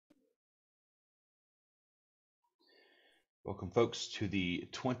Welcome, folks, to the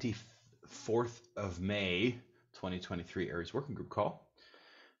 24th of May, 2023 Aries Working Group call.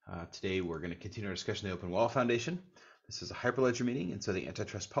 Today, we're going to continue our discussion of the Open Wallet Foundation. This is a Hyperledger meeting, and so the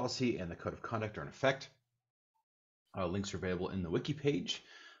antitrust policy and the code of conduct are in effect. Links are available in the wiki page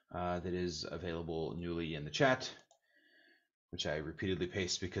that is available newly in the chat, which I repeatedly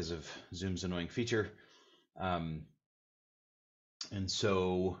paste because of Zoom's annoying feature. And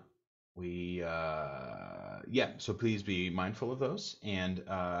so so please be mindful of those, and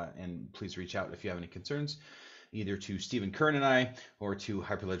please reach out if you have any concerns, either to Stephen Kern and I or to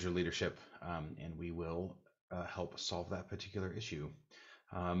Hyperledger leadership, and we will help solve that particular issue.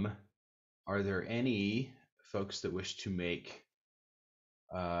 Are there any folks that wish to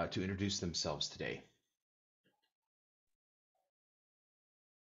introduce themselves today?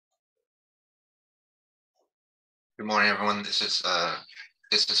 Good morning, everyone. This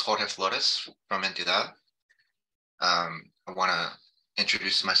is Jorge Flores from Entidad. I want to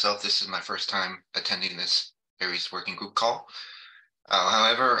introduce myself. This is my first time attending this Aries working group call.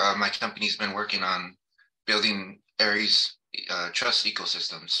 However, my company's been working on building Aries trust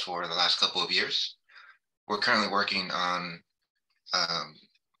ecosystems for the last couple of years. We're currently working on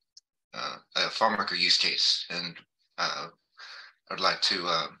a farm worker use case, and I'd like to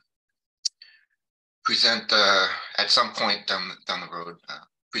present at some point down the road,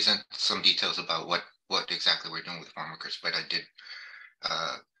 present some details about what exactly we're doing with farm workers. But I did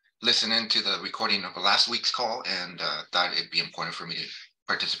listen into the recording of the last week's call and thought it'd be important for me to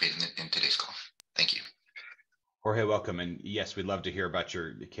participate in today's call. Thank you. Jorge, welcome, and yes, we'd love to hear about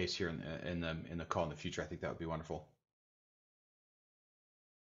your case here in the call in the future. I think that would be wonderful.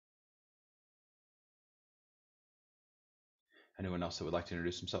 Anyone else that would like to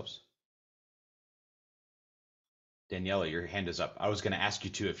introduce themselves? Daniela, your hand is up. I was going to ask you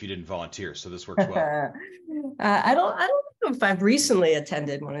to if you didn't volunteer, so this works well. I don't know if I've recently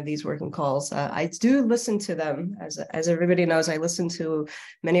attended one of these working calls. I do listen to them. As everybody knows, I listen to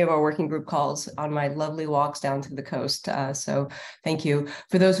many of our working group calls on my lovely walks down to the coast. So thank you.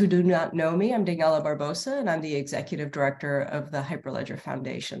 For those who do not know me, I'm Daniela Barbosa, and I'm the executive director of the Hyperledger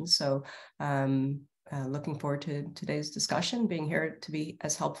Foundation. So looking forward to today's discussion, being here to be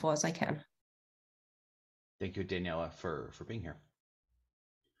as helpful as I can. Thank you, Daniela, for being here.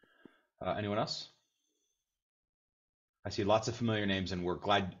 Anyone else? I see lots of familiar names, and we're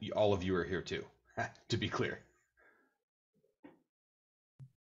glad all of you are here too, to be clear.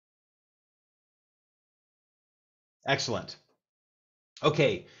 Excellent.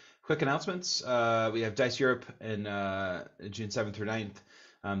 Okay, quick announcements. We have DICE Europe in June 7th through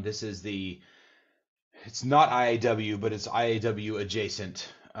 9th. This is it's not IAW, but it's IAW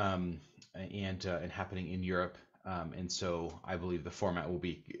adjacent. And happening in Europe, and so I believe the format will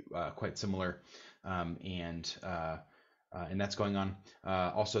be quite similar, and that's going on.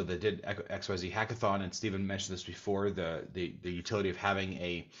 Also, the did XYZ hackathon, and Stephen mentioned this before, the utility of having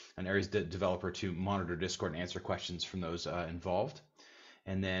an Aries developer to monitor Discord and answer questions from those involved.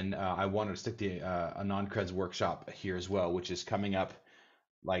 And then I wanted to stick a non-creds workshop here as well, which is coming up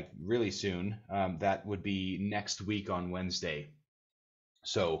like really soon. That would be next week on Wednesday.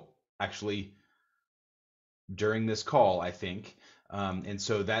 So actually during this call, I think, and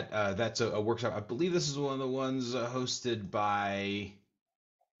so that's a workshop. I believe this is one of the ones hosted by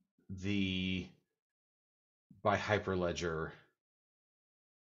Hyperledger.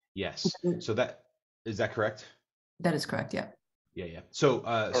 Yes. So is that correct? That is correct. Yeah. Yeah. So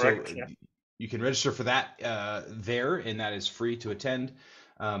correct, so yeah. You can register for that there, and that is free to attend.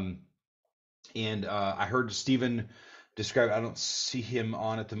 And I heard Stephen describe, I don't see him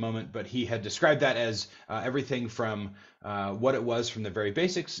on at the moment, but he had described that as everything from what it was from the very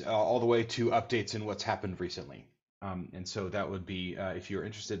basics all the way to updates and what's happened recently. And so that would be, if you're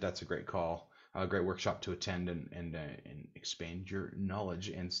interested, that's a great call, a great workshop to attend and expand your knowledge.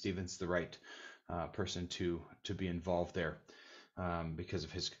 And Stephen's the right person to be involved there because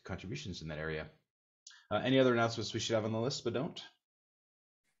of his contributions in that area. Any other announcements we should have on the list, but don't?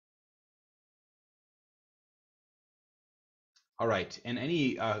 All right, and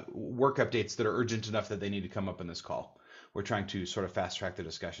any work updates that are urgent enough that they need to come up in this call. We're trying to sort of fast track the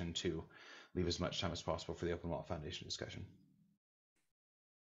discussion to leave as much time as possible for the Open Wallet Foundation discussion.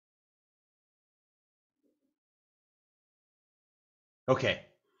 Okay.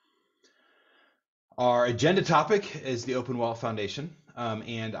 Our agenda topic is the Open Wallet Foundation,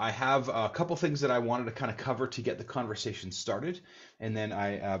 and I have a couple things that I wanted to kind of cover to get the conversation started, and then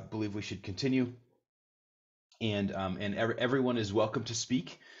I believe we should continue. And everyone is welcome to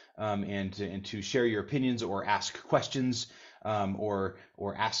speak and to share your opinions or ask questions or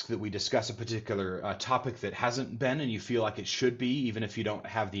ask that we discuss a particular topic that hasn't been and you feel like it should be, even if you don't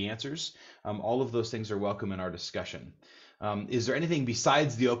have the answers. All of those things are welcome in our discussion. Is there anything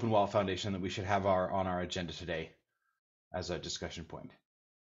besides the Open Wallet Foundation that we should have on our agenda today as a discussion point?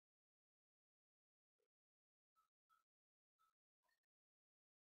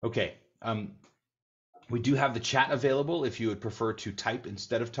 Okay. We do have the chat available if you would prefer to type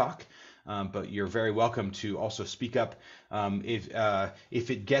instead of talk, but you're very welcome to also speak up. If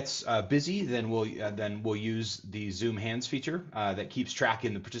it gets busy, then we'll use the Zoom hands feature that keeps track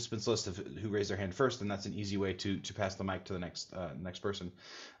in the participants list of who raised their hand first, and that's an easy way to pass the mic to the next person.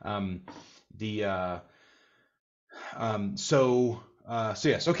 So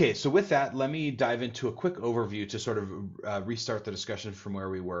yes, okay. So with that, let me dive into a quick overview to sort of restart the discussion from where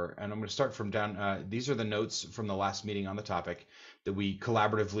we were. And I'm going to start from down. These are the notes from the last meeting on the topic that we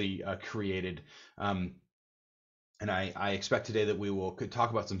collaboratively created. And I expect today that we will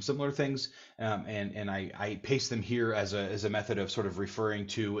talk about some similar things, and I paste them here as a method of sort of referring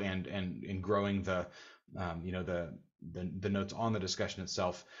to and growing the the notes on the discussion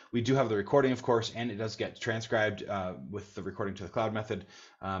itself. We do have the recording, of course, and it does get transcribed with the recording to the cloud method,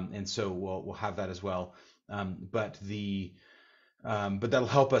 and so we'll have that as well. But that'll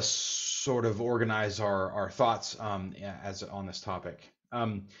help us sort of organize our thoughts as on this topic.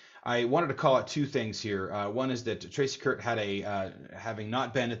 I wanted to call out two things here. One is that Tracy Kurt had having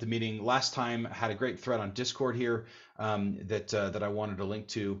not been at the meeting last time, had a great thread on Discord here that I wanted to link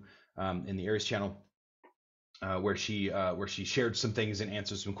to in the Aries channel. Where she shared some things and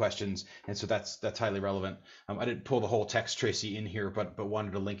answered some questions, and so that's highly relevant. I didn't pull the whole text, Tracy, in here, but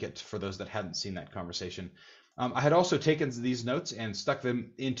wanted to link it for those that hadn't seen that conversation. I had also taken these notes and stuck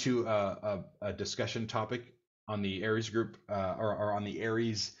them into a discussion topic on the Aries group or on the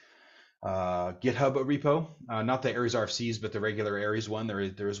Aries GitHub repo, not the Aries RFCs, but the regular Aries one.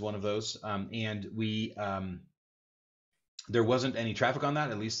 There is one of those, and we. There wasn't any traffic on that,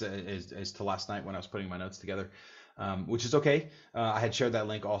 at least as to last night when I was putting my notes together, which is okay. I had shared that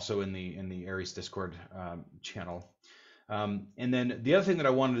link also in the Aries Discord channel. And then the other thing that I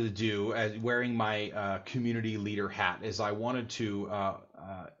wanted to do, as wearing my community leader hat, is I wanted to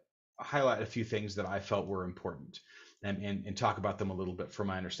highlight a few things that I felt were important and talk about them a little bit from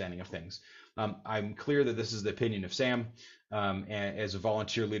my understanding of things. I'm clear that this is the opinion of Sam as a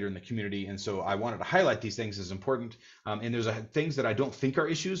volunteer leader in the community, and so I wanted to highlight these things as important. And there's things that I don't think are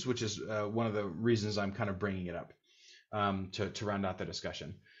issues, which is one of the reasons I'm kind of bringing it up to round out the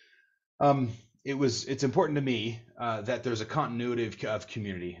discussion. It's important to me that there's a continuity of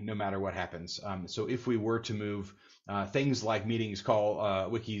community no matter what happens. So if we were to move things like meetings,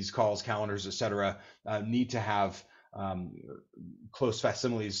 wikis, calls, calendars, etc., need to have close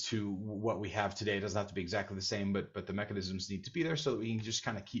facsimiles to what we have today. It doesn't have to be exactly the same, but the mechanisms need to be there so that we can just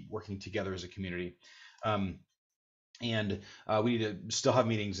kind of keep working together as a community. And we need to still have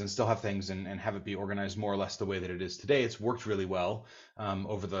meetings and still have things and have it be organized more or less the way that it is today. It's worked really well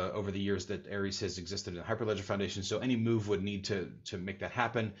over the years that Aries has existed in the Hyperledger Foundation. So any move would need to make that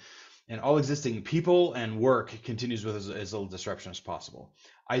happen. And all existing people and work continues with as little disruption as possible.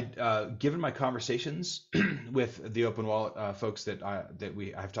 Given my conversations with the Open Wallet folks that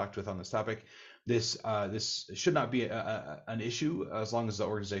I've talked with on this topic, this should not be an issue as long as the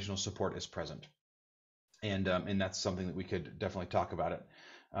organizational support is present. And that's something that we could definitely talk about it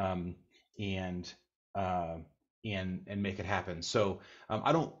and make it happen. So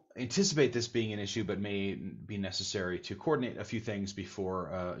I don't anticipate this being an issue, but may be necessary to coordinate a few things before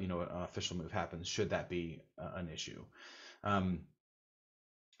an official move happens, should that be an issue.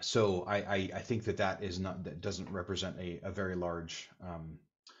 So I think that doesn't represent a very large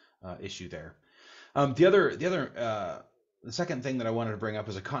issue there. The second thing that I wanted to bring up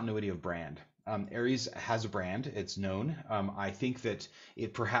is a continuity of brand. Aries has a brand, it's known. I think that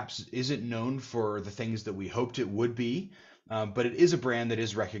it perhaps isn't known for the things that we hoped it would be, but it is a brand that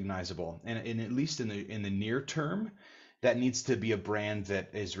is recognizable. And at least in the near term, that needs to be a brand that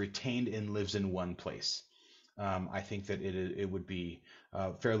is retained and lives in one place. I think that it would be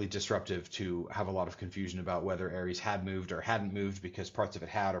fairly disruptive to have a lot of confusion about whether Aries had moved or hadn't moved because parts of it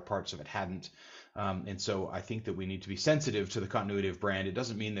had or parts of it hadn't. And so I think that we need to be sensitive to the continuity of brand. It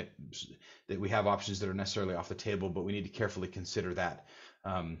doesn't mean that we have options that are necessarily off the table, but we need to carefully consider that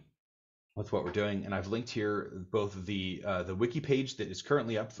with what we're doing. And I've linked here both the wiki page that is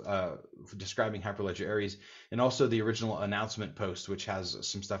currently up describing Hyperledger Aries, and also the original announcement post, which has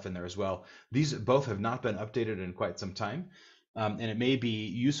some stuff in there as well. These both have not been updated in quite some time, and it may be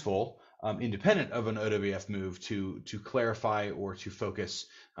useful independent of an OWF move to clarify or to focus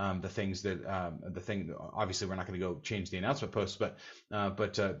the things that obviously we're not going to go change the announcement posts, but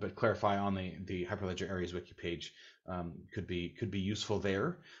clarify on the Hyperledger Aries wiki page could be useful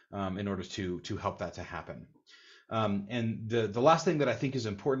there in order to help that to happen. And the last thing that I think is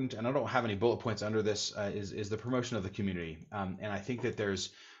important, and I don't have any bullet points under this, is the promotion of the community. And I think that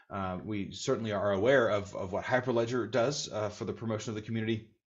we certainly are aware of what Hyperledger does for the promotion of the community.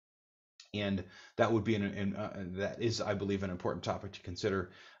 And that would be that is, I believe, an important topic to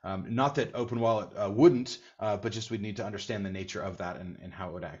consider. Not that Open Wallet wouldn't, but just we'd need to understand the nature of that and how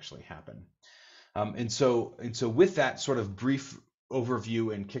it would actually happen. And so with that sort of brief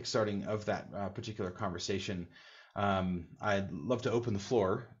overview and kickstarting of that particular conversation, I'd love to open the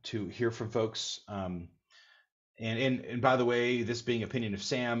floor to hear from folks. And by the way, this being opinion of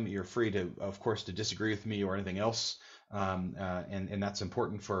Sam, you're free to, of course, to disagree with me or anything else. And that's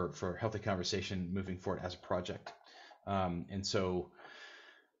important for healthy conversation moving forward as a project.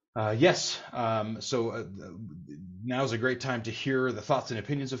 Yes, now's a great time to hear the thoughts and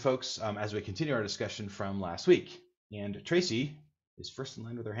opinions of folks as we continue our discussion from last week. And Tracy is first in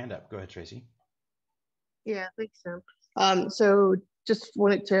line with her hand up. Go ahead, Tracy. Yeah, thanks, Sam. So just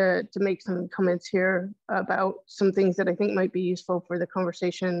wanted to make some comments here about some things that I think might be useful for the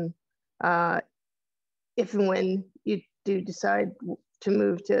conversation if and when you do decide to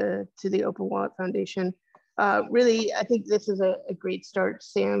move to the Open Wallet Foundation. Really, I think this is a great start,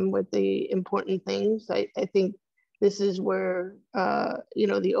 Sam, with the important things. I think this is where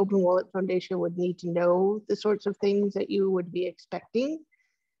the Open Wallet Foundation would need to know the sorts of things that you would be expecting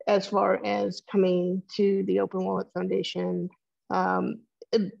as far as coming to the Open Wallet Foundation,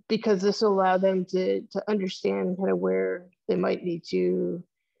 because this will allow them to understand kind of where they might need to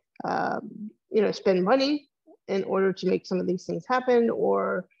spend money in order to make some of these things happen,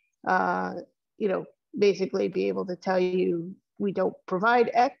 or basically be able to tell you, we don't provide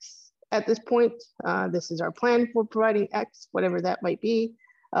X at this point. This is our plan for providing X, whatever that might be,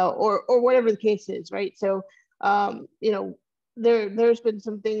 or whatever the case is, right? So, there's been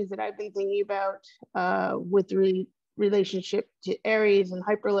some things that I've been thinking about with the relationship to Aries and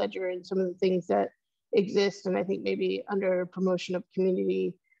Hyperledger and some of the things that exist. And I think maybe under promotion of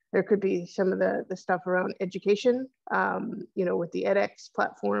community, there could be some of the stuff around education, with the edX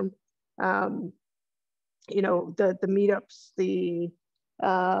platform, the meetups, the,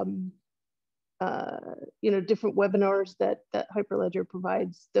 different webinars that Hyperledger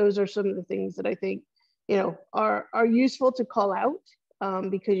provides. Those are some of the things that I think, are useful to call out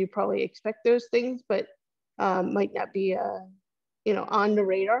because you probably expect those things, but might not be, on the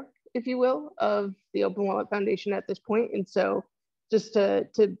radar, if you will, of the Open Wallet Foundation at this point. And so just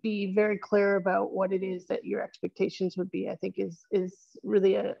to be very clear about what it is that your expectations would be, I think is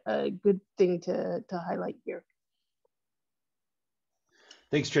really a good thing to highlight here.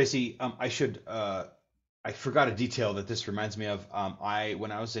 Thanks, Tracy. I forgot a detail that this reminds me of.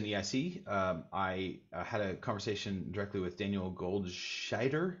 When I was in EIC, I had a conversation directly with Daniel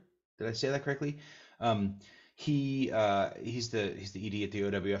Goldscheider. Did I say that correctly? He's the ED at the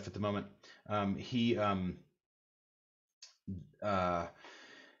OWF at the moment.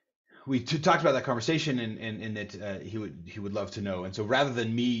 We talked about that conversation and that he would love to know. And so rather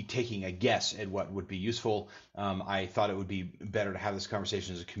than me taking a guess at what would be useful, I thought it would be better to have this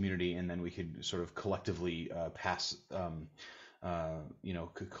conversation as a community, and then we could sort of collectively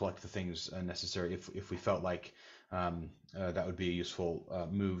collect the things necessary if we felt like that would be a useful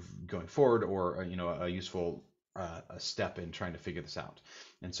move going forward, or a useful step in trying to figure this out.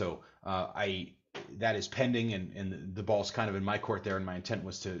 And so that is pending, and the ball's kind of in my court there. And my intent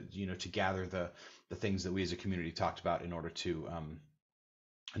was to gather the things that we as a community talked about in order to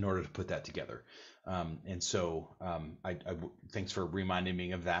put that together. And so thanks for reminding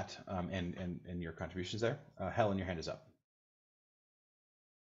me of that and your contributions there. Helen, your hand is up.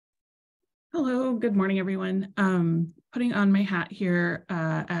 Hello, good morning, everyone. Putting on my hat here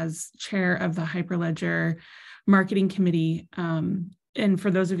as chair of the Hyperledger Marketing Committee. And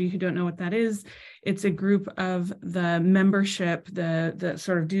for those of you who don't know what that is, it's a group of the membership, the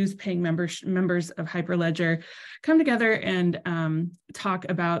sort of dues paying members of Hyperledger come together and talk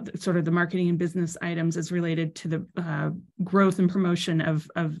about sort of the marketing and business items as related to the growth and promotion of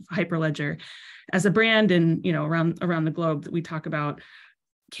Hyperledger as a brand. And around the globe, that we talk about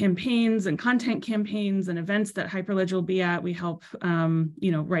campaigns and content campaigns and events that Hyperledger will be at. We help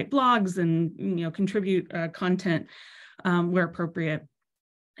write blogs and contribute content where appropriate.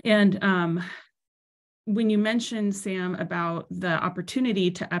 And when you mentioned, Sam, about the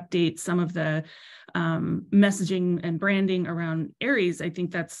opportunity to update some of the messaging and branding around Aries, I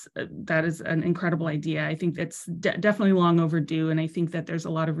think that is an incredible idea. I think that's definitely long overdue, and I think that there's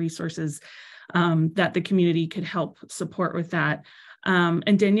a lot of resources that the community could help support with that. And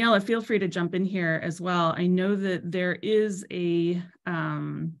Daniela, feel free to jump in here as well. I know that there is a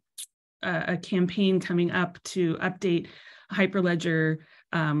campaign coming up to update Hyperledger,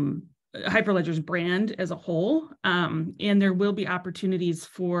 Hyperledger's brand as a whole, and there will be opportunities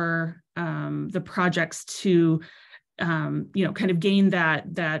for the projects to kind of gain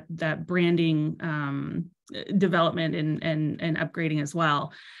that branding development and upgrading as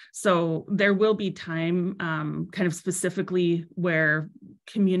well. So there will be time kind of specifically where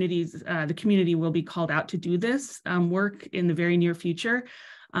the community will be called out to do this work in the very near future.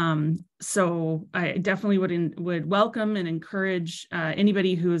 So I definitely would welcome and encourage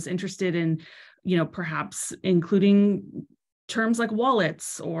anybody who is interested in, perhaps including terms like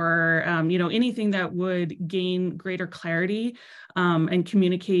wallets or, anything that would gain greater clarity and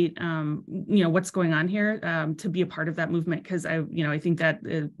communicate, what's going on here to be a part of that movement. Because I think that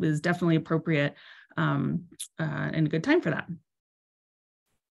is definitely appropriate and a good time for that.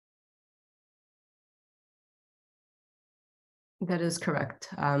 That is correct.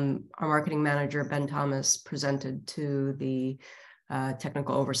 Our marketing manager, Ben Thomas, presented to the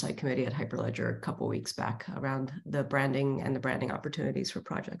technical oversight committee at Hyperledger a couple of weeks back around the branding and the branding opportunities for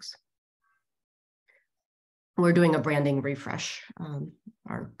projects. We're doing a branding refresh.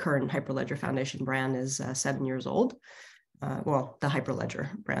 Our current Hyperledger Foundation brand is 7 years old. Well, the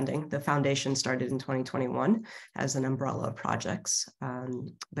Hyperledger branding. The foundation started in 2021 as an umbrella of projects.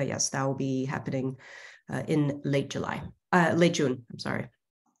 But yes, that will be happening in late June, I'm sorry.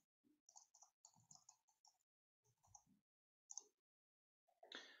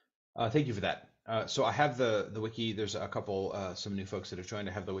 Thank you for that. So I have the wiki. There's a couple, some new folks that have joined.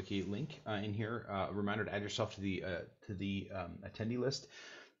 I have the wiki link in here. A reminder to add yourself to the attendee list.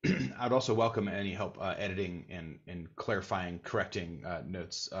 I'd also welcome any help editing and clarifying, correcting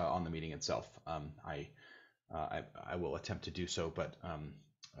notes on the meeting itself. I will attempt to do so, but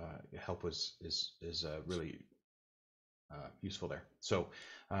help is really useful there. So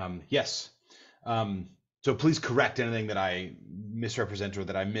yes. So please correct anything that I misrepresent or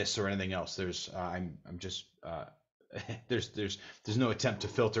that I miss or anything else. There's I'm just there's no attempt to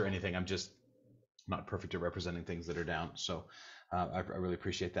filter anything. I'm just not perfect at representing things that are down. So I really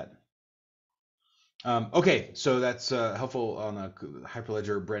appreciate that. Okay, so that's helpful on the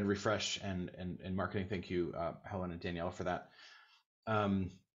Hyperledger brand refresh and marketing. Thank you, Helen and Danielle, for that.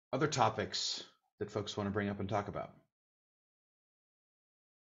 Other topics that folks want to bring up and talk about.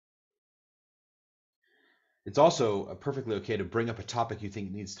 It's also perfectly okay to bring up a topic you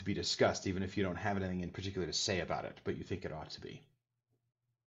think needs to be discussed, even if you don't have anything in particular to say about it, but you think it ought to be.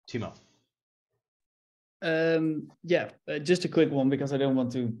 Timo. Just a quick one, because I don't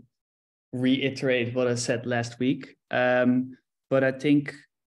want to reiterate what I said last week. But I think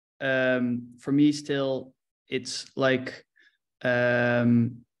for me still, it's like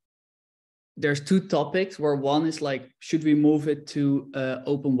there's two topics where one is like, should we move it to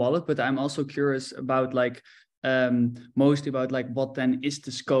open wallet? But I'm also curious about like mostly about like what then is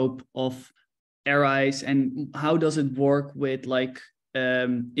the scope of Aries and how does it work with like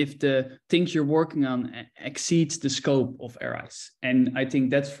if the things you're working on exceeds the scope of Aries. And I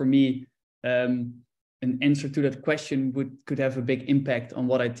think that's for me an answer to that question could have a big impact on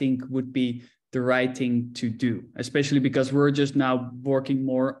what I think would be the right thing to do, especially because we're just now working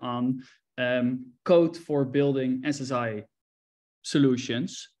more on code for building SSI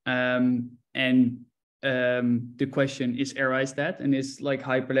solutions. And the question is Aries that, and is like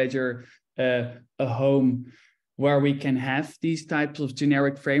Hyperledger a home where we can have these types of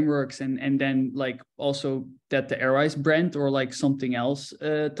generic frameworks and then like also that the Aries brand or like something else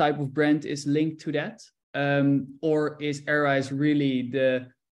type of brand is linked to that? Or is Aries really the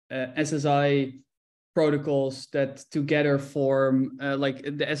SSI protocols that together form like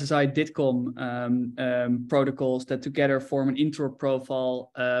the SSI DITCOM protocols that together form an intro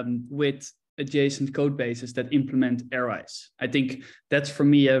profile with adjacent code bases that implement Aries? I think that's for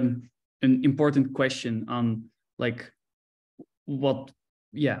me an important question on like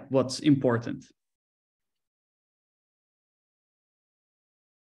what's important.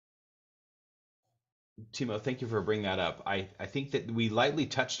 Timo, thank you for bringing that up. I think that we lightly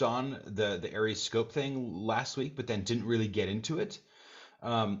touched on the Aries scope thing last week, but then didn't really get into it.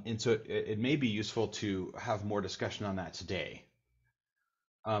 And so it may be useful to have more discussion on that today.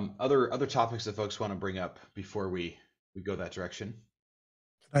 Other topics that folks want to bring up before we go that direction?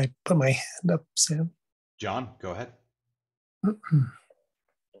 Can I put my hand up, Sam? John, go ahead.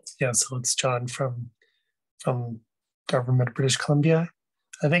 Yeah, so it's John from Government of British Columbia.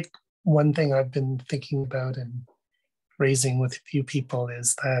 I think one thing I've been thinking about and raising with a few people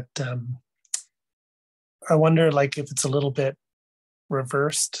is that I wonder, like, if it's a little bit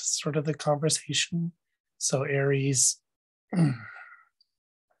reversed, sort of the conversation. So Aries,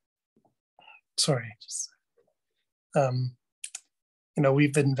 sorry, just,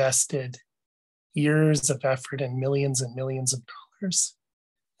 we've invested years of effort and millions of dollars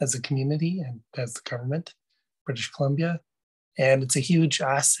as a community and as the government, British Columbia, and it's a huge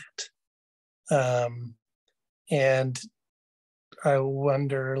asset. And I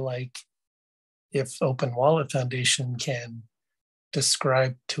wonder, like, if Open Wallet Foundation can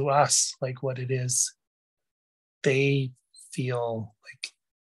describe to us, like, what it is they feel like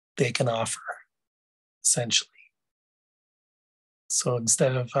they can offer, essentially. So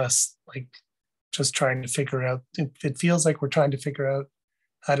instead of us, like, just trying to figure out, it feels like we're trying to figure out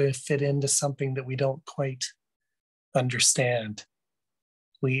how to fit into something that we don't quite understand.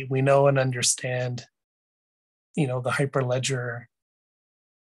 We know and understand, the Hyperledger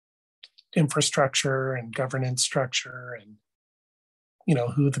infrastructure and governance structure, and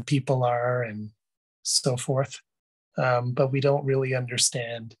who the people are and so forth, but we don't really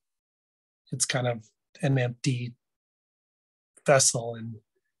understand. It's kind of an empty vessel, and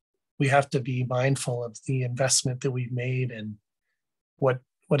we have to be mindful of the investment that we've made and what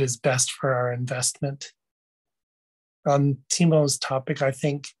is best for our investment. On Timo's topic, I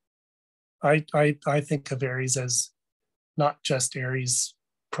think I think of Aries as not just Aries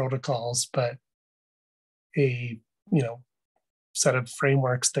protocols, but a set of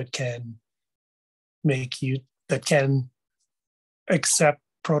frameworks that can accept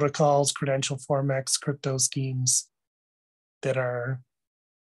protocols, credential formats, crypto schemes that are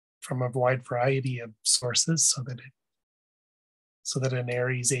from a wide variety of sources, so that an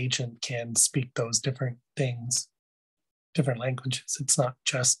Aries agent can speak those different things, different languages. It's not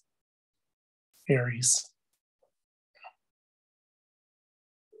just Aries.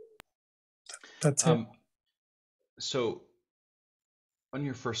 That's it. So on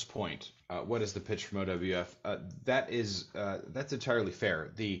your first point, what is the pitch from OWF? That's entirely fair.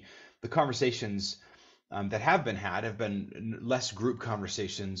 The conversations that have been had have been less group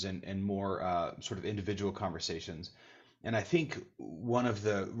conversations and more sort of individual conversations. And I think one of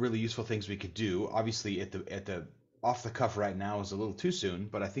the really useful things we could do, obviously at the off the cuff right now is a little too soon,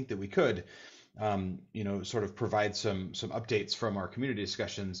 but I think that we could, sort of provide some updates from our community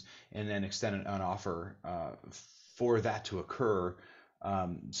discussions and then extend an offer for that to occur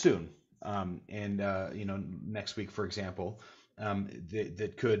soon. Next week, for example,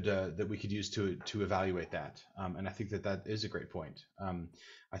 that we could use to evaluate that. And I think that is a great point.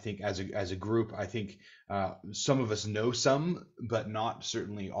 I think as a group, I think some of us know some, but not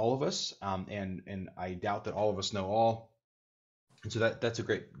certainly all of us. And I doubt that all of us know all. And so that's a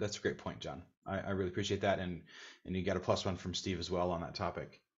great point, John. I really appreciate that, and you got a +1 from Steve as well on that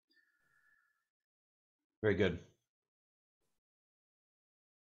topic. Very good.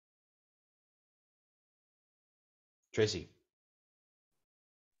 Tracy.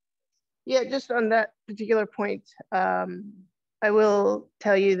 Yeah, just on that particular point, I will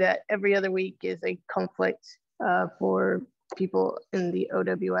tell you that every other week is a conflict for people in the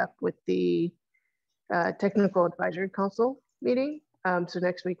OWF with the Technical Advisory Council meeting. So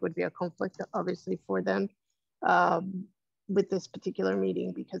next week would be a conflict, obviously, for them with this particular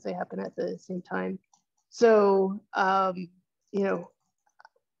meeting because they happen at the same time. So, I'm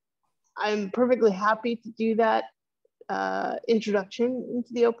perfectly happy to do that introduction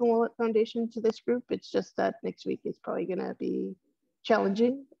into the Open Wallet Foundation to this group. It's just that next week is probably going to be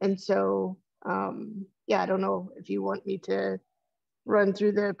challenging. And so, I don't know if you want me to run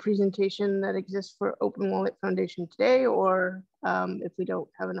through the presentation that exists for Open Wallet Foundation today, or if we don't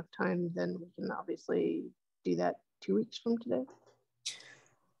have enough time, then we can obviously do that 2 weeks from today.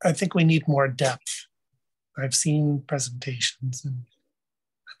 I think we need more depth. I've seen presentations, and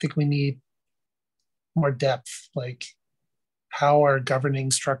I think we need more depth, like how are governing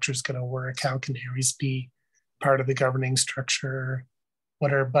structures going to work? How can Aries be part of the governing structure?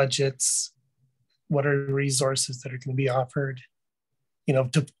 What are budgets? What are the resources that are going to be offered?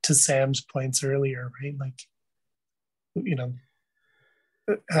 To Sam's points earlier, right? Like,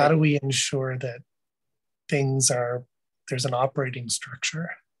 how do we ensure that there's an operating structure?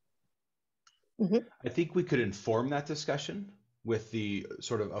 Mm-hmm. I think we could inform that discussion with the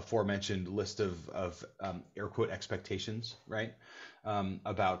sort of aforementioned list of air quote expectations, right?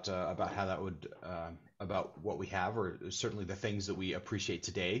 About how that would about what we have, or certainly the things that we appreciate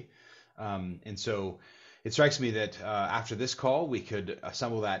today. And so, it strikes me that after this call, we could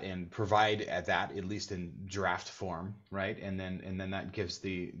assemble that and provide that at least in draft form, right? And then that gives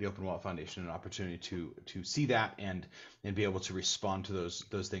the Open Wallet Foundation an opportunity to see that and be able to respond to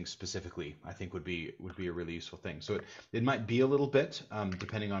those things specifically. I think would be a really useful thing. So it might be a little bit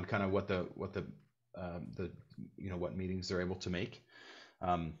depending on kind of what the what meetings they're able to make,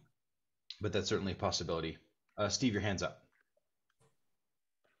 but that's certainly a possibility. Steve, your hand's up.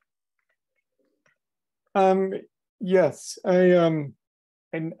 Yes,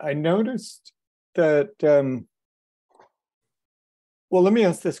 I noticed that. Well, let me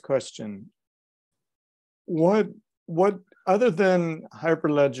ask this question: What other than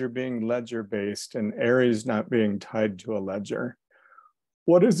Hyperledger being ledger based and Aries not being tied to a ledger,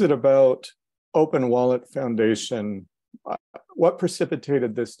 what is it about Open Wallet Foundation? What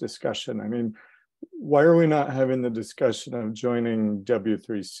precipitated this discussion? I mean, why are we not having the discussion of joining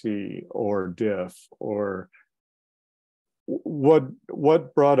W3C or DIF, or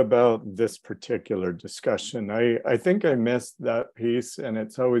what brought about this particular discussion? I think I missed that piece, and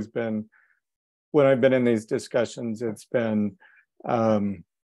it's always been, when I've been in these discussions, it's been, Hyperledger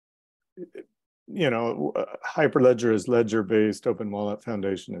is ledger-based, Open Wallet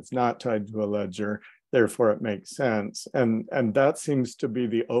Foundation is not tied to a ledger, therefore it makes sense. And that seems to be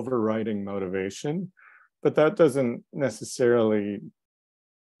the overriding motivation, but that doesn't necessarily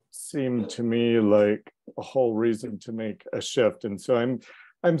seem to me like a whole reason to make a shift. And so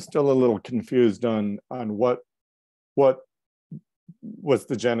I'm still a little confused on what was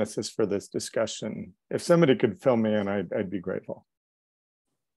the genesis for this discussion. If somebody could fill me in, I'd be grateful.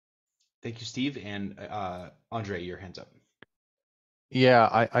 Thank you, Steve. And Andre, your hand's up.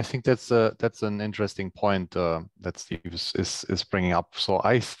 Yeah, I think that's an interesting point that Steve is bringing up. So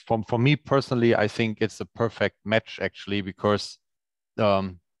for me personally, I think it's a perfect match actually, because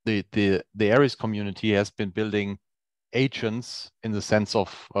the Aries community has been building agents in the sense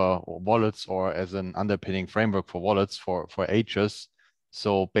of wallets, or as an underpinning framework for wallets for ages.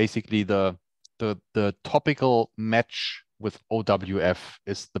 So basically the topical match with OWF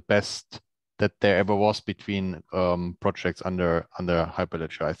is the best that there ever was between projects under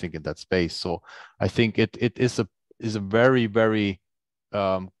Hyperledger, I think, in that space. So I think it is a very, very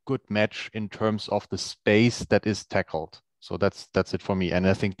good match in terms of the space that is tackled. So that's it for me. And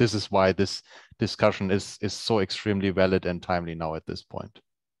I think this is why this discussion is so extremely valid and timely now at this point.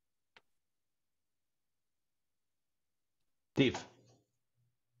 Steve.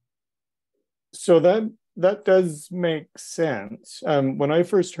 So that does make sense. When I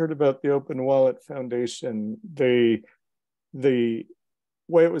first heard about the Open Wallet Foundation, the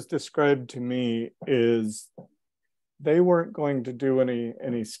way it was described to me is they weren't going to do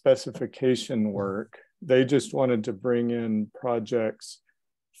any specification work. They just wanted to bring in projects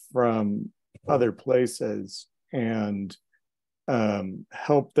from other places and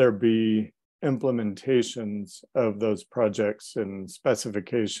help there be implementations of those projects and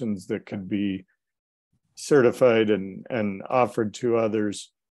specifications that could be certified and offered to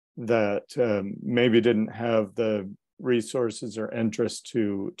others that maybe didn't have the resources or interest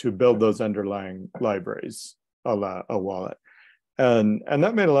to build those underlying libraries, a wallet. And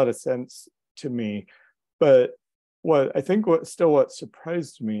that made a lot of sense to me. But what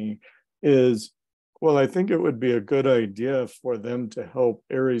surprised me is, well, I think it would be a good idea for them to help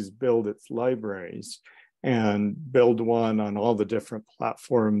Aries build its libraries and build one on all the different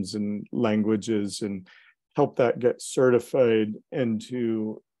platforms and languages and help that get certified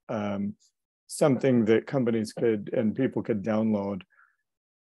into something that companies could and people could download.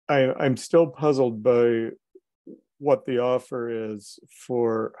 I'm still puzzled by what the offer is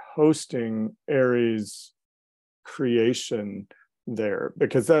for hosting Aries creation there,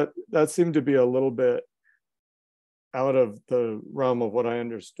 because that seemed to be a little bit out of the realm of what I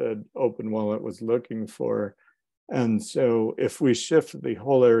understood Open Wallet was looking for. And so if we shift the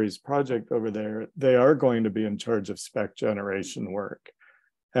whole Aries project over there, they are going to be in charge of spec generation work.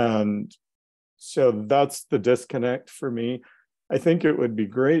 And so that's the disconnect for me. I think it would be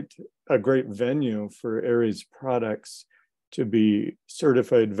a great venue for Aries products to be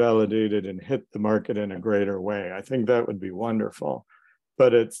certified, validated, and hit the market in a greater way. I think that would be wonderful.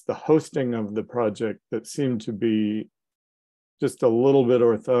 But it's the hosting of the project that seemed to be just a little bit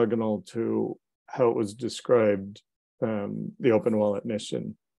orthogonal to how it was described, the Open Wallet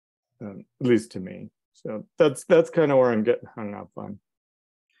mission, at least to me. So that's kind of where I'm getting hung up on.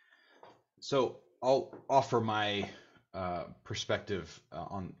 So I'll offer my perspective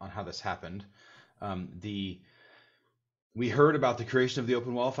on how this happened. We heard about the creation of the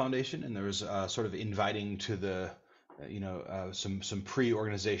Open Wallet Foundation, and there was sort of inviting to the some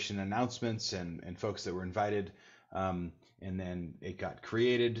pre-organization announcements and folks that were invited, and then it got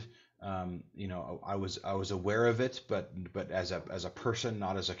created. I was aware of it, but as a person,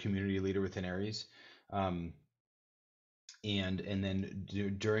 not as a community leader within Aries. And then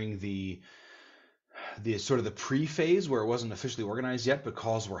during the sort of the pre-phase where it wasn't officially organized yet, but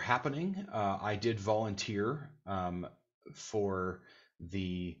calls were happening, I did volunteer for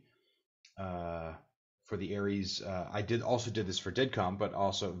the Aries. I also did this for DIDCOM, but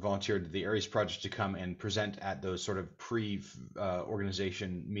also volunteered the Aries project to come and present at those sort of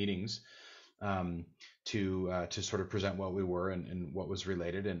pre-organization meetings, to sort of present what we were and what was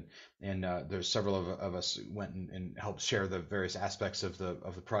related, and there's several of us went and helped share the various aspects of the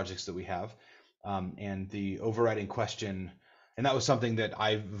projects that we have, and the overriding question. And that was something that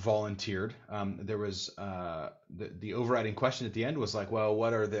I volunteered. There was the overriding question at the end was like, well,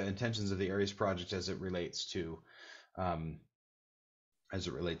 what are the intentions of the Aries project as it relates to Open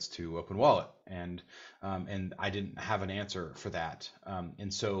Wallet? And I didn't have an answer for that.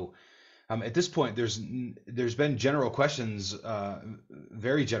 And so at this point, there's been general questions,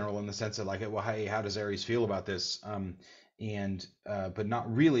 very general in the sense of like, well, hey, how does Aries feel about this? But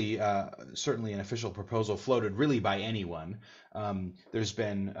not really, certainly an official proposal floated really by anyone. There's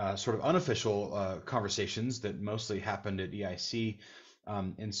been sort of unofficial conversations that mostly happened at EIC.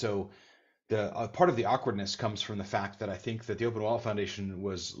 And so the part of the awkwardness comes from the fact that I think that the Open Wallet Foundation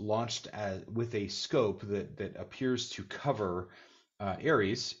was launched with a scope that appears to cover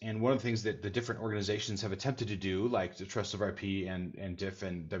Aries. And one of the things that the different organizations have attempted to do, like the Trust of RP and DIF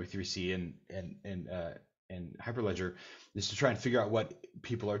and W3C and Hyperledger, is to try and figure out what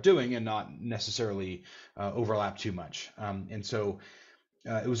people are doing and not necessarily overlap too much. And so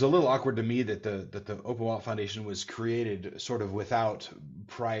it was a little awkward to me that the Open Wallet Foundation was created sort of without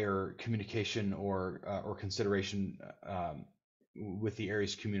prior communication or consideration with the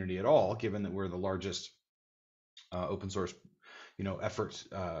Aries community at all, given that we're the largest open source effort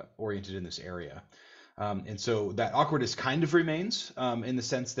oriented in this area. And so that awkwardness kind of remains in the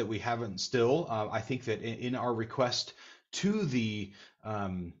sense that we haven't still, I think that in our request to the,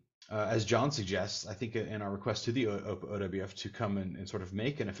 as John suggests, I think in our request to the OWF to come and sort of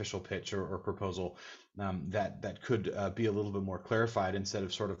make an official pitch or proposal, that could be a little bit more clarified instead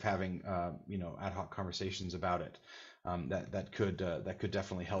of sort of having, ad hoc conversations about it. That could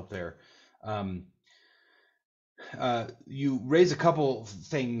definitely help there. You raise a couple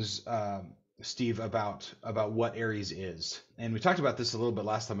things, Steve, about what Aries is, and we talked about this a little bit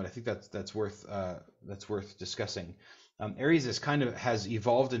last time, but I think that's worth discussing. Aries has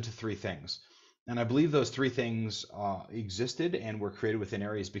evolved into three things, and I believe those three things existed and were created within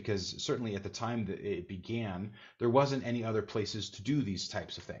Aries because certainly at the time that it began, there wasn't any other places to do these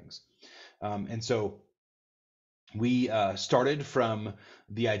types of things, and so we started from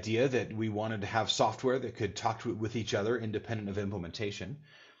the idea that we wanted to have software that could talk with each other independent of implementation.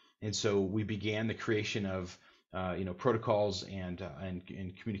 And so we began the creation of protocols and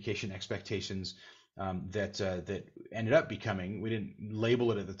communication expectations that ended up becoming, we didn't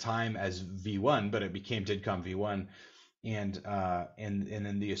label it at the time as V1, but it became DIDCOM V1. And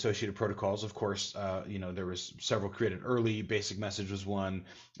then the associated protocols, of course, there was several created early. Basic message was one.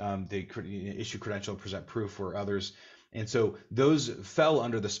 The issue credential, present proof were others. And so those fell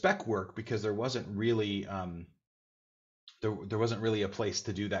under the spec work because there wasn't really there wasn't really a place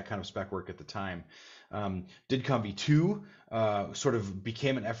to do that kind of spec work at the time. DIDCOM V2 sort of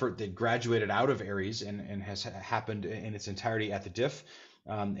became an effort that graduated out of Aries and has happened in its entirety at the DIF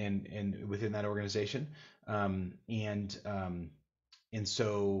and within that organization.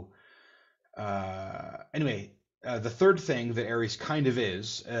 Anyway, the third thing that Aries kind of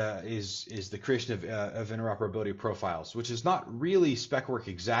is the creation of interoperability profiles, which is not really spec work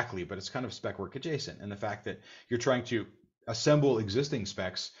exactly, but it's kind of spec work adjacent. And the fact that you're trying to assemble existing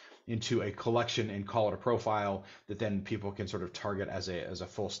specs into a collection and call it a profile that then people can sort of target as a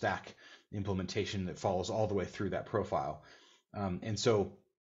full stack implementation that follows all the way through that profile. And so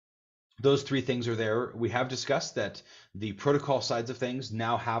those three things are there. We have discussed that the protocol sides of things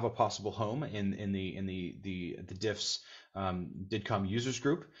now have a possible home in the DIF's DIDCOM users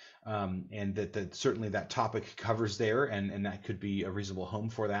group, and that certainly that topic covers there, and that could be a reasonable home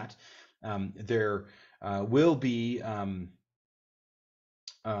for that. There will be,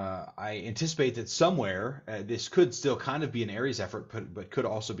 I anticipate that somewhere this could still kind of be an Aries effort, but could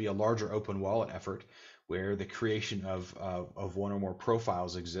also be a larger open wallet effort, where the creation of one or more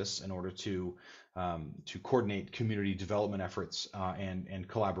profiles exists in order to coordinate community development efforts and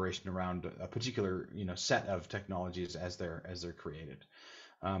collaboration around a particular set of technologies as they're created.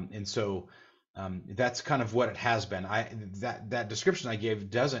 And so That's kind of what it has been. That description I gave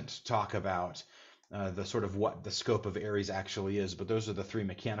doesn't talk about the sort of what the scope of Aries actually is, but those are the three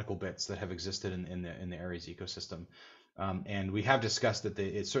mechanical bits that have existed in the Aries ecosystem. And we have discussed that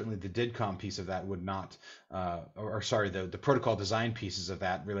it's certainly the DIDCOM piece of that would not, or sorry, the protocol design pieces of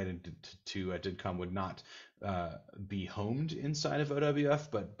that related to DIDCOM would not be homed inside of OWF,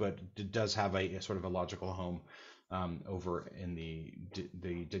 but it does have a sort of a logical home over in the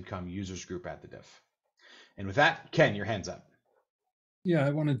DIDCOM users group at the diff. And with that, Ken, your hand's up. Yeah,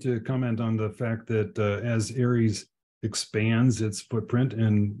 I wanted to comment on the fact that as Aries expands its footprint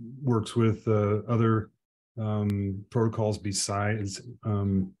and works with other protocols besides,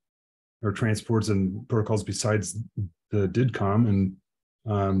 or transports and protocols besides the DIDCOM,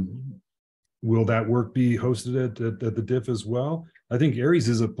 and will that work be hosted at the diff as well? I think Aries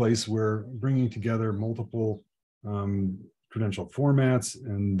is a place where bringing together multiple credential formats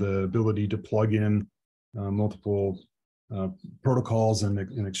and the ability to plug in multiple protocols and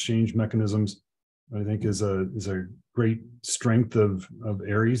exchange mechanisms, I think is a great strength of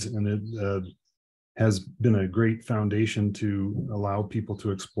Aries, and it has been a great foundation to allow people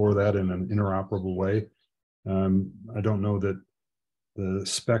to explore that in an interoperable way. I don't know that the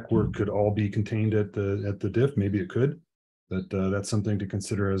spec work could all be contained at the diff. Maybe it could, but that's something to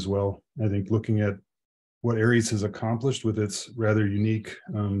consider as well. I think looking at what Aries has accomplished with its rather unique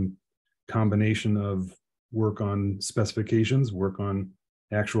combination of work on specifications, work on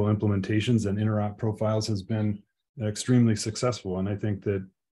actual implementations, and interop profiles has been extremely successful. And I think that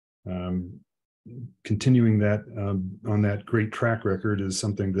continuing that on that great track record is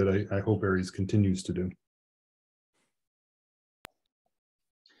something that I hope Aries continues to do.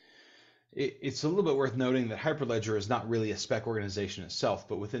 It's a little bit worth noting that Hyperledger is not really a spec organization itself,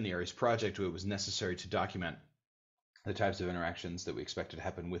 but within the Aries project, it was necessary to document the types of interactions that we expected to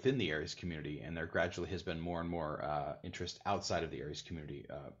happen within the Aries community, and there gradually has been more and more interest outside of the Aries community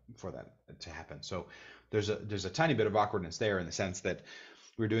for that to happen. So there's a tiny bit of awkwardness there in the sense that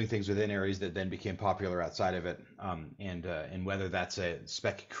we're doing things within Aries that then became popular outside of it, and whether that's a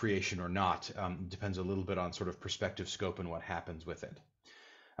spec creation or not depends a little bit on sort of perspective, scope, and what happens with it.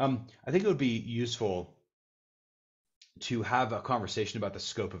 I think it would be useful to have a conversation about the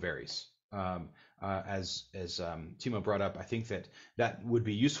scope of Aries. As Timo brought up, I think that would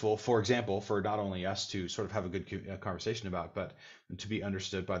be useful, for example, for not only us to sort of have a good conversation about, but to be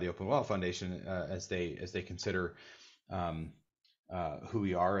understood by the Open Wallet Foundation as they consider who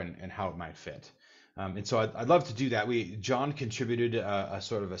we are and how it might fit. And so I'd love to do that. John contributed a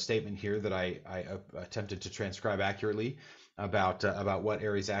sort of a statement here that I attempted to transcribe accurately about what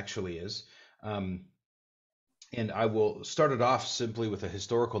Aries actually is. And I will start it off simply with a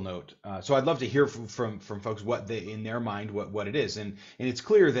historical note. So I'd love to hear from folks what in their mind what it is. And it's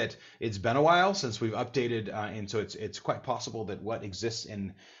clear that it's been a while since we've updated, and so it's quite possible that what exists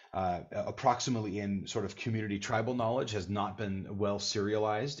in approximately in sort of community tribal knowledge has not been well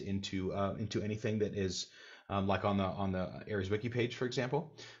serialized into anything that is like on the Aries wiki page, for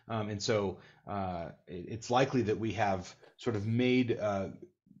example. And so it's likely that we have sort of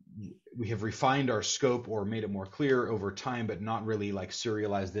we have refined our scope or made it more clear over time, but not really like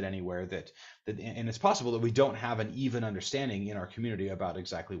serialized it anywhere and it's possible that we don't have an even understanding in our community about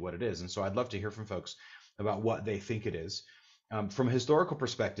exactly what it is. And so I'd love to hear from folks about what they think it is. From a historical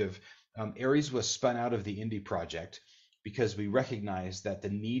perspective, Aries was spun out of the Indy project because we recognized that the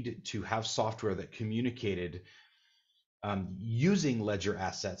need to have software that communicated using ledger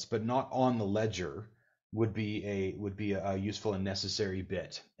assets, but not on the ledger, would be a useful and necessary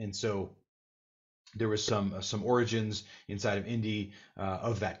bit. And so there was some origins inside of Indy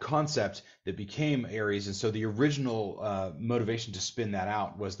of that concept that became Aries. And so the original motivation to spin that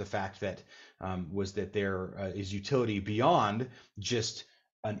out was the fact that there is utility beyond just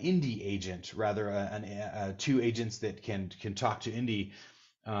an Indy agent, rather two agents that can talk to Indy,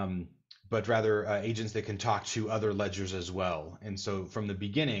 but rather agents that can talk to other ledgers as well. And so from the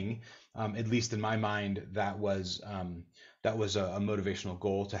beginning, at least in my mind, that was a motivational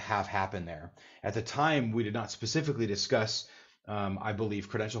goal to have happen there. At the time, we did not specifically discuss, I believe,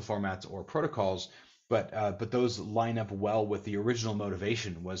 credential formats or protocols, but those line up well with the original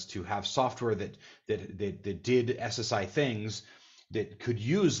motivation, was to have software that did SSI things that could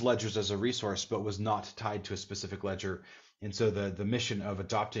use ledgers as a resource, but was not tied to a specific ledger. And so the mission of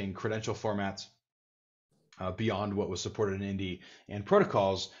adopting credential formats beyond what was supported in Indy and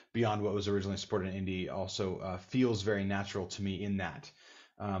protocols beyond what was originally supported in Indy also feels very natural to me in that.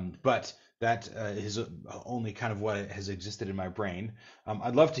 But that is only kind of what has existed in my brain.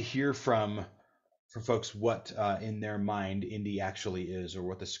 I'd love to hear from for folks what in their mind Indy actually is, or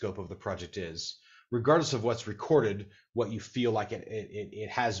what the scope of the project is, regardless of what's recorded, what you feel like it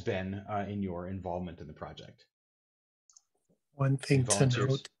has been in your involvement in the project. One thing to volunteers?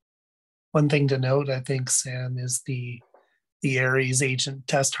 note. One thing to note, I think, Sam, is the Aries agent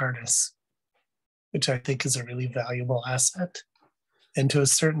test harness, which I think is a really valuable asset, and to a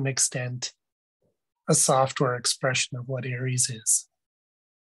certain extent, a software expression of what Aries is.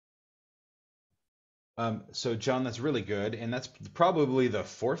 So John, that's really good. And that's probably the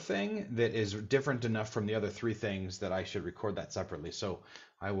fourth thing that is different enough from the other three things that I should record that separately. So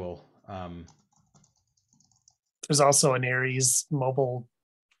I will. There's also an Aries mobile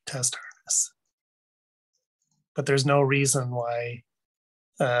test harness, but there's no reason why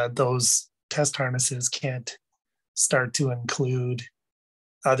those test harnesses can't start to include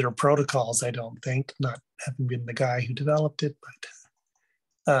other protocols. I don't think, not having been the guy who developed it,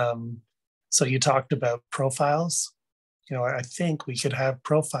 but so you talked about profiles. You know, I think we could have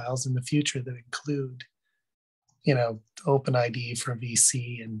profiles in the future that include, you know, OpenID for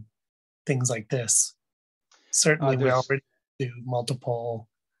VC and things like this. Certainly, we already do multiple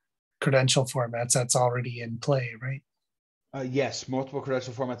credential formats. That's already in play, right? Yes, multiple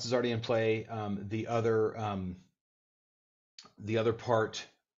credential formats is already in play. The other part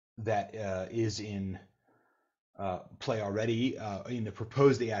that is in play already in the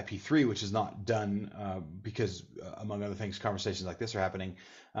proposed AIP3, which is not done because, among other things, conversations like this are happening,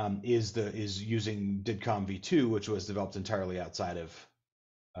 is using DIDCOM v2, which was developed entirely outside of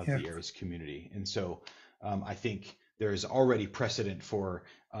the Aries community. And so I think there is already precedent for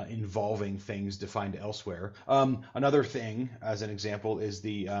involving things defined elsewhere. Another thing, as an example, is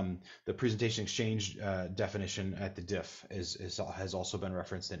the presentation exchange definition at the diff has also been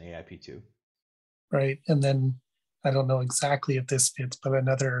referenced in AIP2. Right, and then I don't know exactly if this fits, but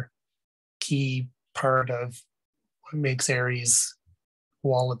another key part of what makes Aries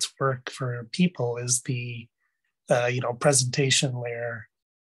wallets work for people is the presentation layer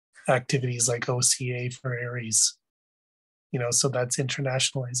activities like OCA for Aries. You know, so that's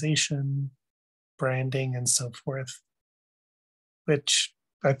internationalization, branding, and so forth, which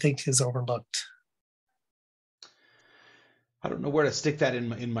I think is overlooked. I don't know where to stick that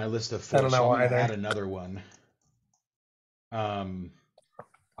in my list of four. I don't know so I'm going either. to add another one. I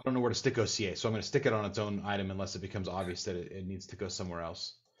don't know where to stick OCA, so I'm going to stick it on its own item unless it becomes obvious that it needs to go somewhere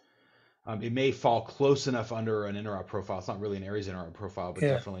else. It may fall close enough under an interop profile. It's not really an Aries interop profile, but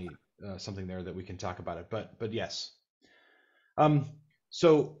definitely something there that we can talk about it. But yes.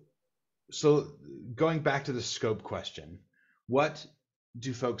 So going back to the scope question, what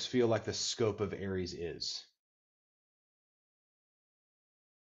do folks feel like the scope of Aries is?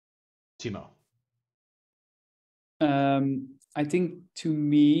 Timo. I think to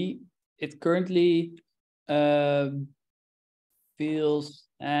me, it currently feels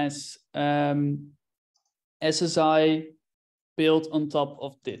as SSI built on top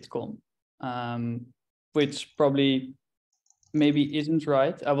of DIDCOM, which probably maybe isn't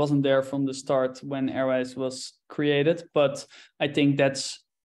right. I wasn't there from the start when Aries was created, but I think that's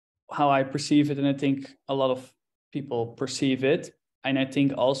how I perceive it, and I think a lot of people perceive it. And I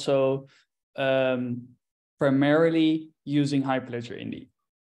think also primarily using Hyperledger Indy.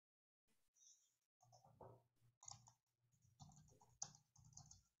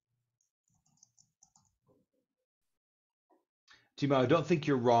 Timo, I don't think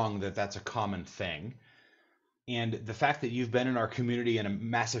you're wrong that that's a common thing. And the fact that you've been in our community and a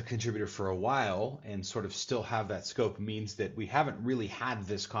massive contributor for a while and sort of still have that scope means that we haven't really had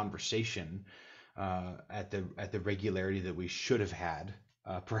this conversation at the regularity that we should have had,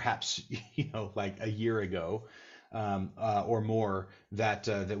 perhaps like a year ago or more, that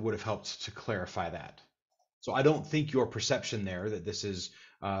would have helped to clarify that. So I don't think your perception there that this is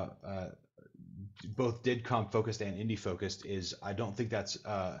both DIDCOM focused and Indy focused I don't think that's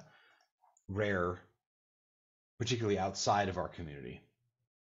rare, particularly outside of our community.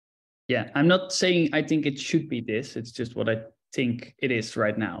 Yeah, I'm not saying I think it should be this. It's just what I think it is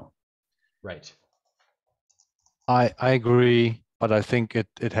right now. Right. I agree, but I think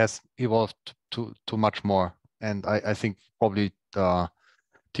it has evolved to much more. And I think probably,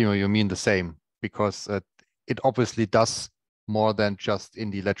 Timo, you mean the same, because it obviously does more than just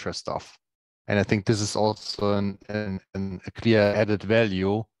Indy Ledger stuff. And I think this is also a clear added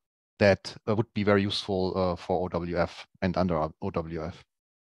value that would be very useful for OWF and under OWF.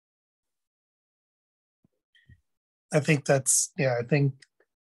 I think I think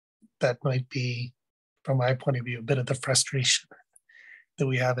that might be, from my point of view, a bit of the frustration that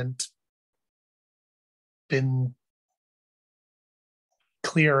we haven't been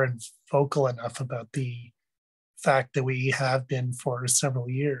clear and vocal enough about the fact that we have been for several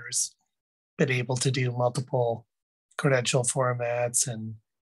years been able to do multiple credential formats and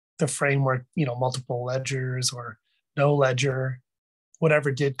the framework, multiple ledgers or no ledger,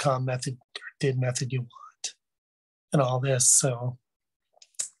 whatever DIDCOM method or DID method you want, and all this. So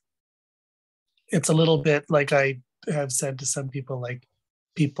it's a little bit like I have said to some people, like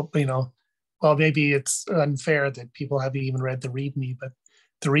people, well, maybe it's unfair that people haven't even read the README, but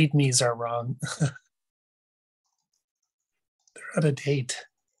the READMEs are wrong. They're out of date.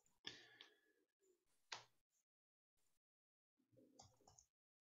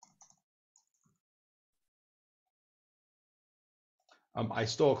 I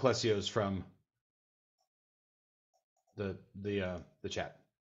stole Clessio's from the chat.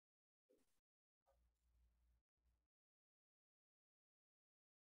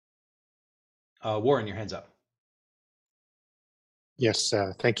 Warren, your hand's up. Yes,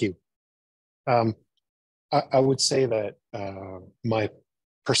 thank you. I would say that my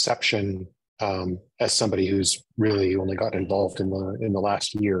perception as somebody who's really only got involved in the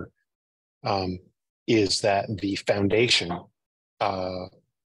last year is that the foundation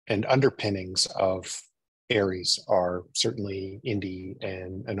and underpinnings of Aries are certainly Indie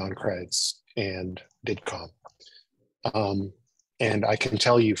and non-creds and DIDCOM. And I can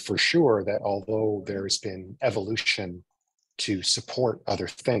tell you for sure that although there's been evolution to support other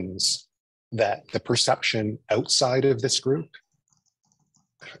things, that the perception outside of this group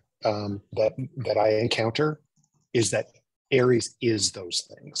that I encounter is that Aries is those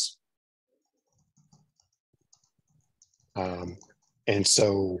things. And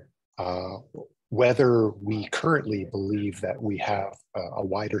so whether we currently believe that we have a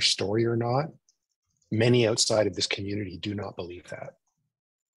wider story or not, many outside of this community do not believe that.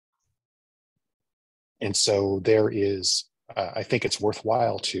 And so there is, I think it's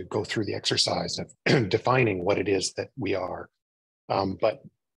worthwhile to go through the exercise of defining what it is that we are. But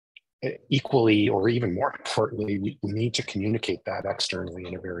equally, or even more importantly, we need to communicate that externally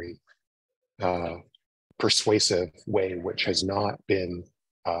in a very persuasive way, which has not been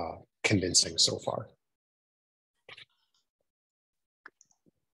convincing so far.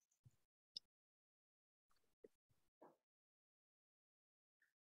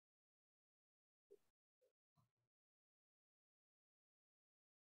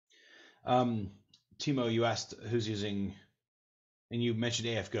 Timo, you asked who's using, and you mentioned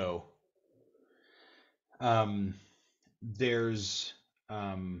AFGO. There's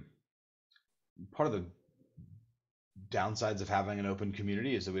part of the downsides of having an open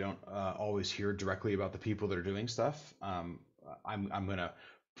community is that we don't always hear directly about the people that are doing stuff. I'm going to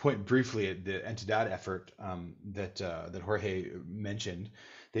point briefly at the Entidad effort that Jorge mentioned.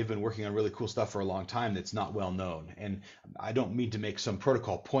 They've been working on really cool stuff for a long time that's not well known, and I don't mean to make some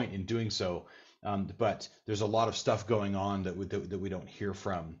protocol point in doing so, but there's a lot of stuff going on that we don't hear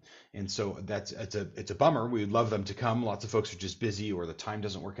from, and so it's a bummer. We'd love them to come. Lots of folks are just busy or the time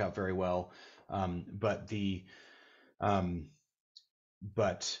doesn't work out very well, but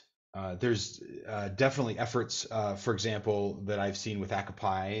there's definitely efforts, for example, that I've seen with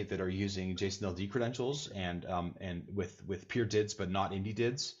Akapai that are using JSON-LD credentials and with peer DIDs, but not indie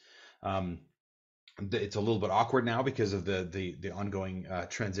DIDs. It's a little bit awkward now because of the ongoing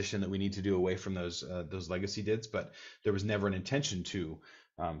transition that we need to do away from those legacy DIDs, but there was never an intention to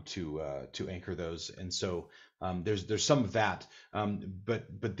anchor those, and so there's some of that.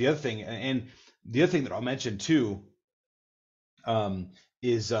 But the other thing, and the other thing that I'll mention too,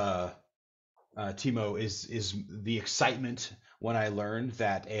 is Timo, is the excitement when I learned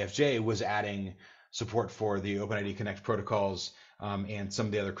that AFJ was adding support for the OpenID Connect protocols and some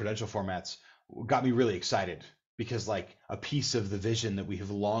of the other credential formats. Got me really excited, because like a piece of the vision that we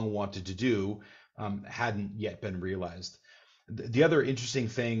have long wanted to do hadn't yet been realized. The other interesting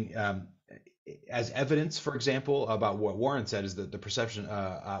thing, as evidence, for example, about what Warren said, is that the perception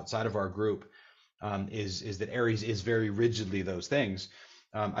outside of our group is that Aries is very rigidly those things.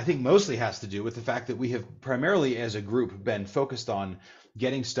 I think mostly has to do with the fact that we have primarily as a group been focused on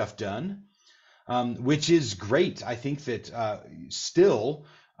getting stuff done, which is great. I think that still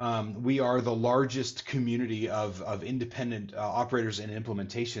we are the largest community of independent operators and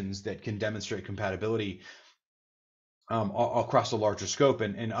implementations that can demonstrate compatibility across a larger scope,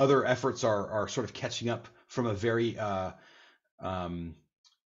 and other efforts are sort of catching up from a very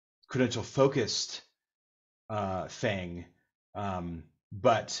credential focused thing,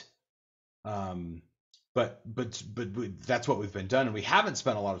 but that's what we've been done, and we haven't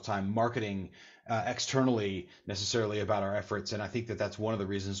spent a lot of time marketing externally necessarily about our efforts. And I think that that's one of the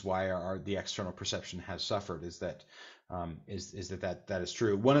reasons why the external perception has suffered, is that is that is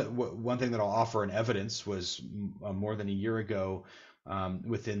true. One thing that I'll offer in evidence was more than a year ago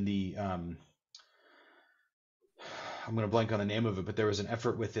within the I'm going to blank on the name of it, but there was an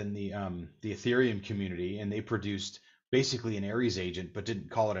effort within the Ethereum community, and they produced basically an Aries agent, but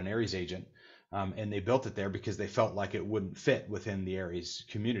didn't call it an Aries agent. And they built it there because they felt like it wouldn't fit within the Aries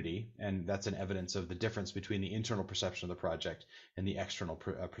community. And that's an evidence of the difference between the internal perception of the project and the external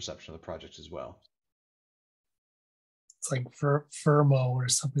perception of the project as well. It's like Firmo or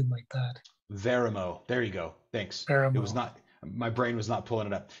something like that. Verimo. There you go. Thanks. Verimo. It was not, my brain was not pulling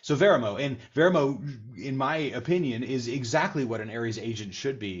it up. So Verimo, and Verimo, in my opinion, is exactly what an Aries agent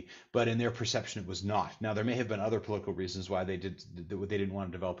should be, but in their perception, it was not. Now, there may have been other political reasons why they didn't want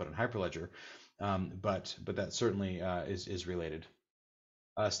to develop it on Hyperledger, but that certainly is related.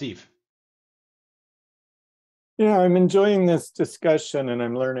 Steve. Yeah, I'm enjoying this discussion and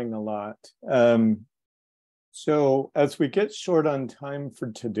I'm learning a lot. So as we get short on time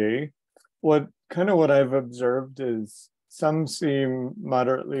for today, what I've observed is some seem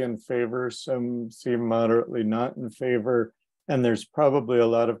moderately in favor, some seem moderately not in favor, and there's probably a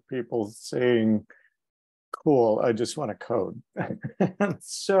lot of people saying, cool, I just want to code.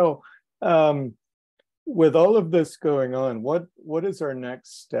 So with all of this going on, what is our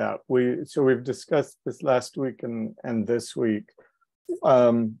next step? We've discussed this last week and this week.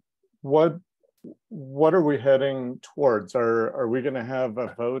 What are we heading towards? Are we going to have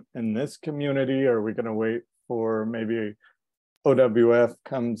a vote in this community? Are we going to wait for maybe OWF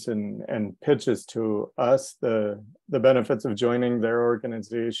comes and pitches to us the benefits of joining their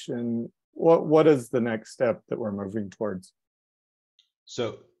organization? What is the next step that we're moving towards?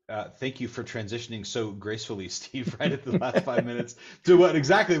 So thank you for transitioning so gracefully, Steve, right at the last 5 minutes to what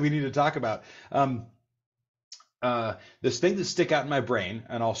exactly we need to talk about. This thing that stick out in my brain,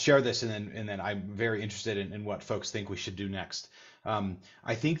 and I'll share this, and then I'm very interested in what folks think we should do next.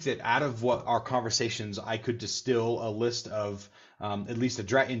 I think that out of what our conversations, I could distill a list of at least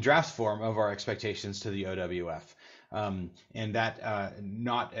in draft form of our expectations to the OWF. And that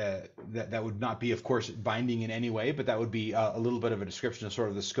that would not be, of course, binding in any way, but that would be a little bit of a description of sort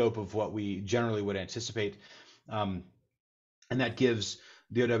of the scope of what we generally would anticipate, and that gives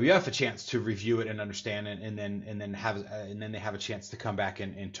the OWF a chance to review it and understand it, and then they have a chance to come back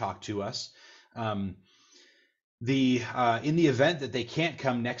and talk to us. In the event that they can't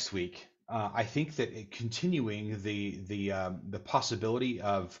come next week, I think that continuing the possibility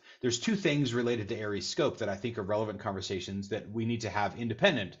of, there's two things related to Aries scope that I think are relevant conversations that we need to have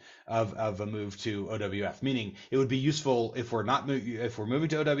independent of a move to OWF. Meaning, it would be useful if we're moving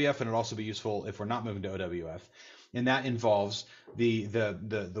to OWF, and it would also be useful if we're not moving to OWF. And that involves the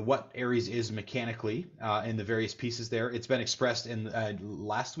what Aries is mechanically and the various pieces there. It's been expressed in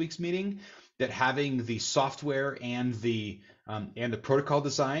last week's meeting that having the software and the protocol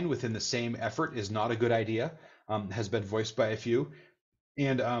design within the same effort is not a good idea. Has been voiced by a few,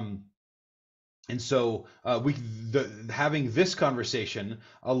 and so having this conversation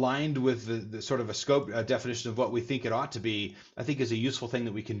aligned with the sort of a scope definition of what we think it ought to be, I think is a useful thing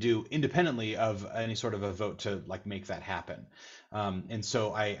that we can do independently of any sort of a vote to like make that happen. And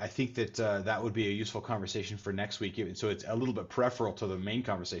so I think that that would be a useful conversation for next week. So it's a little bit peripheral to the main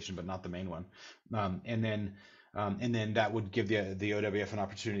conversation, but not the main one. And then that would give the OWF an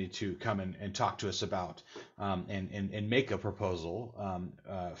opportunity to come and talk to us about and make a proposal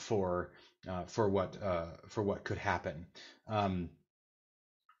for what could happen.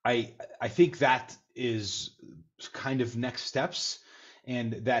 I think that is kind of next steps,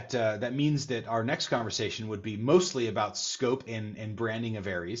 and that means that our next conversation would be mostly about scope and branding of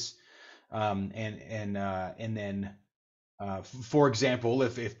Aries, and then. For example,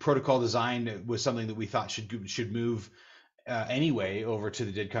 if protocol design was something that we thought should move anyway over to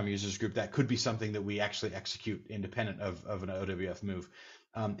the DIDCOM users group, that could be something that we actually execute independent of an OWF move.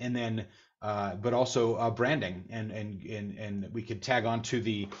 And then, but also branding, and we could tag on to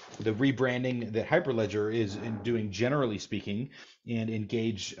the rebranding that Hyperledger is doing, generally speaking, and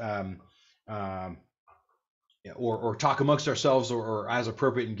engage. Or talk amongst ourselves, or as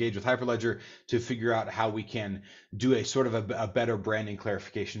appropriate, engage with Hyperledger to figure out how we can do a sort of a better branding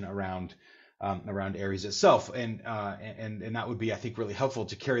clarification around Aries itself, and that would be, I think, really helpful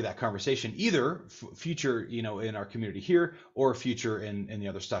to carry that conversation either future, in our community here, or future in the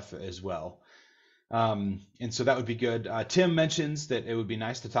other stuff as well. And so that would be good. Tim mentions that it would be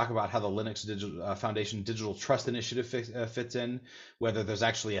nice to talk about how the Linux Foundation Digital Trust Initiative fits in, whether there's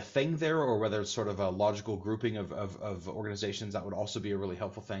actually a thing there or whether it's sort of a logical grouping of organizations. That would also be a really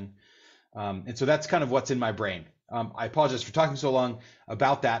helpful thing. And so that's kind of what's in my brain. I apologize for talking so long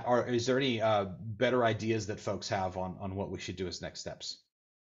about that. Is there any better ideas that folks have on what we should do as next steps?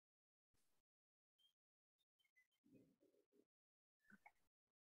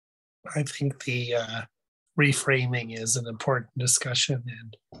 I think the reframing is an important discussion,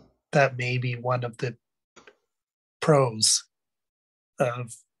 and that may be one of the pros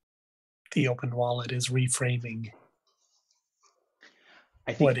of the open wallet is reframing.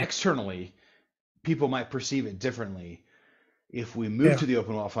 I think externally, people might perceive it differently if we move to the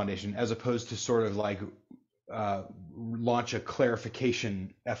Open Wallet Foundation, as opposed to sort of like launch a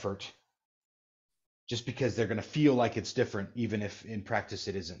clarification effort, just because they're going to feel like it's different, even if in practice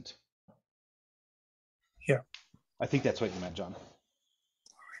it isn't. Yeah. I think that's what you meant, John.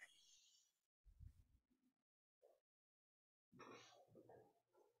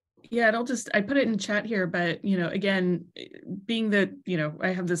 Yeah, I put it in chat here, but, again, being that, I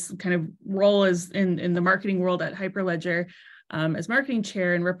have this kind of role as in the marketing world at Hyperledger, as marketing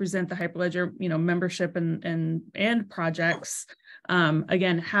chair, and represent the Hyperledger, membership and projects.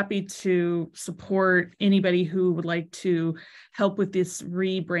 Again, happy to support anybody who would like to help with this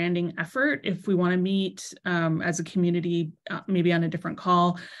rebranding effort. If we want to meet as a community, maybe on a different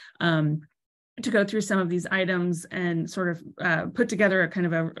call, to go through some of these items and sort of put together a kind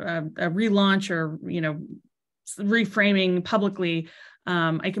of a relaunch or, reframing publicly.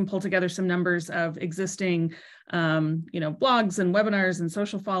 I can pull together some numbers of existing, blogs and webinars and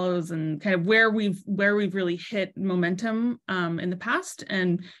social follows, and kind of where we've really hit momentum in the past,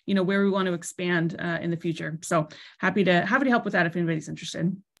 and where we want to expand in the future. So happy to help with that if anybody's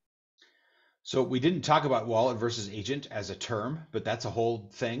interested. So we didn't talk about wallet versus agent as a term, but that's a whole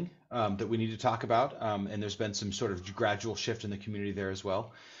thing that we need to talk about. And there's been some sort of gradual shift in the community there as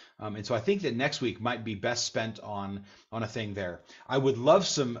well. And so I think that next week might be best spent on a thing there. I would love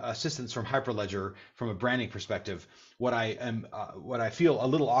some assistance from Hyperledger from a branding perspective. What I feel a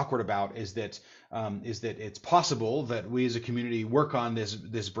little awkward about is that it's possible that we as a community work on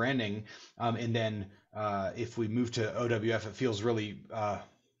this branding, and then if we move to OWF, it feels really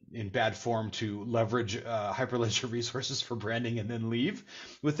in bad form to leverage Hyperledger resources for branding and then leave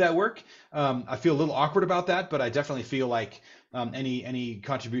with that work. I feel a little awkward about that, but I definitely feel like any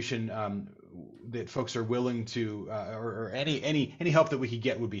contribution that folks are willing to, or any help that we could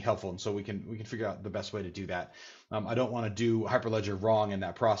get would be helpful, and so we can figure out the best way to do that. I don't want to do Hyperledger wrong in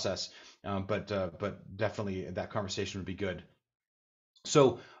that process, but definitely that conversation would be good.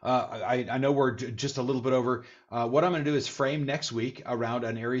 So I know we're just a little bit over. What I'm going to do is frame next week around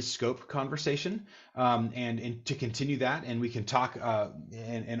an Aries scope conversation, and to continue that, and we can talk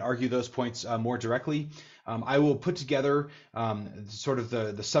and argue those points more directly. I will put together sort of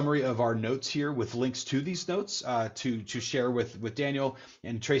the summary of our notes here with links to these notes to share with Daniel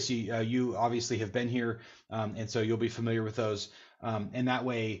and Tracy. You obviously have been here, and so you'll be familiar with those. And that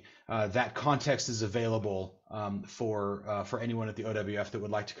way, that context is available for anyone at the OWF that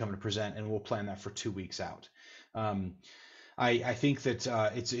would like to come and present, and we'll plan that for 2 weeks out. I think that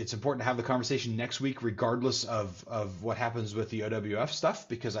it's important to have the conversation next week, regardless of what happens with the OWF stuff,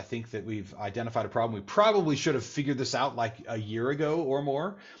 because I think that we've identified a problem. We probably should have figured this out like a year ago or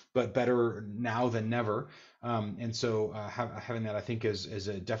more, but better now than never. And so having that, I think, is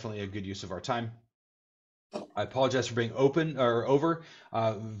definitely a good use of our time. I apologize for being over.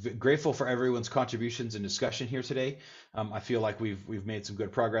 Grateful for everyone's contributions and discussion here today. I feel like we've made some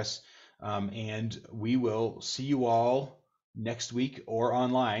good progress, and we will see you all next week or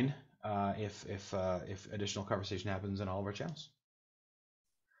online if additional conversation happens in all of our channels.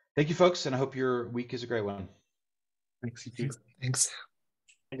 Thank you, folks, and I hope your week is a great one. Thanks. Thanks.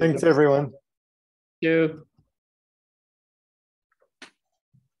 Thanks, everyone. Thank you.